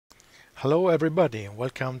Hello everybody,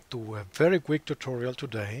 welcome to a very quick tutorial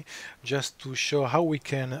today just to show how we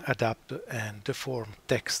can adapt and deform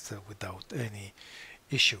text without any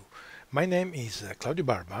issue. My name is Claudio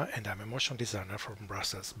Barba and I'm a motion designer from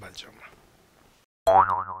Brussels, Belgium.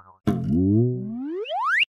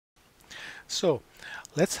 So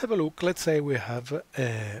let's have a look. Let's say we have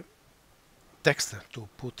a text to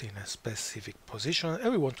put in a specific position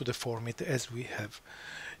and we want to deform it as we have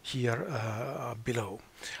here below.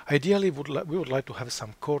 Ideally we would like to have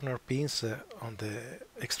some corner pins on the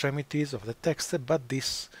extremities of the text, but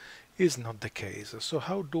this is not the case. So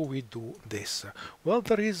how do we do this? Well,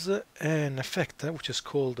 there is an effect which is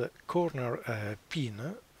called corner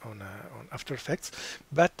pin on After Effects,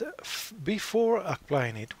 but before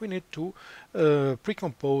applying it we need to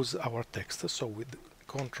precompose our text. So with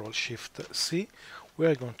Ctrl Shift C we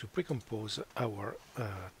are going to precompose our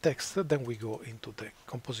text. Then we go into the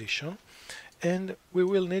composition and we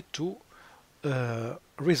will need to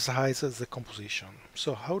resize the composition.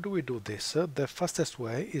 So how do we do this? The fastest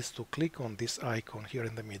way is to click on this icon here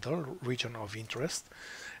in the middle, region of interest,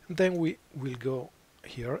 and then we will go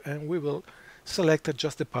here and we will select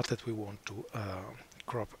just the part that we want to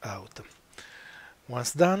crop out.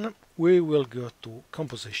 Once done, we will go to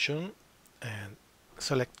composition and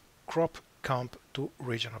select crop comp to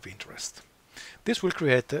region of interest. This will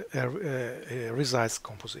create a resized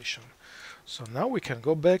composition. So now we can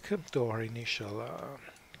go back to our initial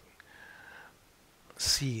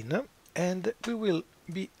scene and we will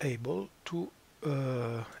be able to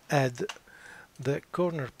add the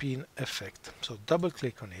corner pin effect. So double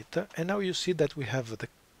click on it and now you see that we have the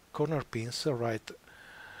corner pins right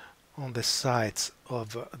on the sides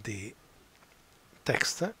of the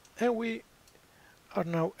text, and we are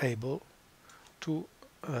now able to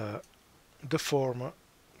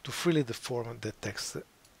freely deform the text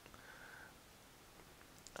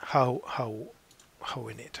how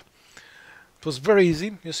we need. It was very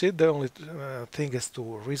easy. You see, the only thing is to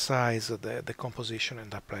resize the composition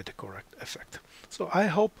and apply the correct effect. So I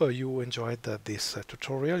hope you enjoyed this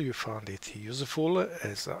tutorial. You found it useful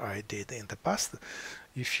as I did in the past.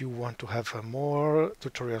 If you want to have more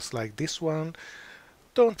tutorials like this one,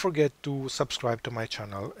 don't forget to subscribe to my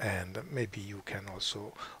channel and maybe you can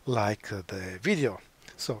also like the video.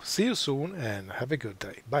 So see you soon and have a good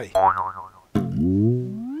day. Bye.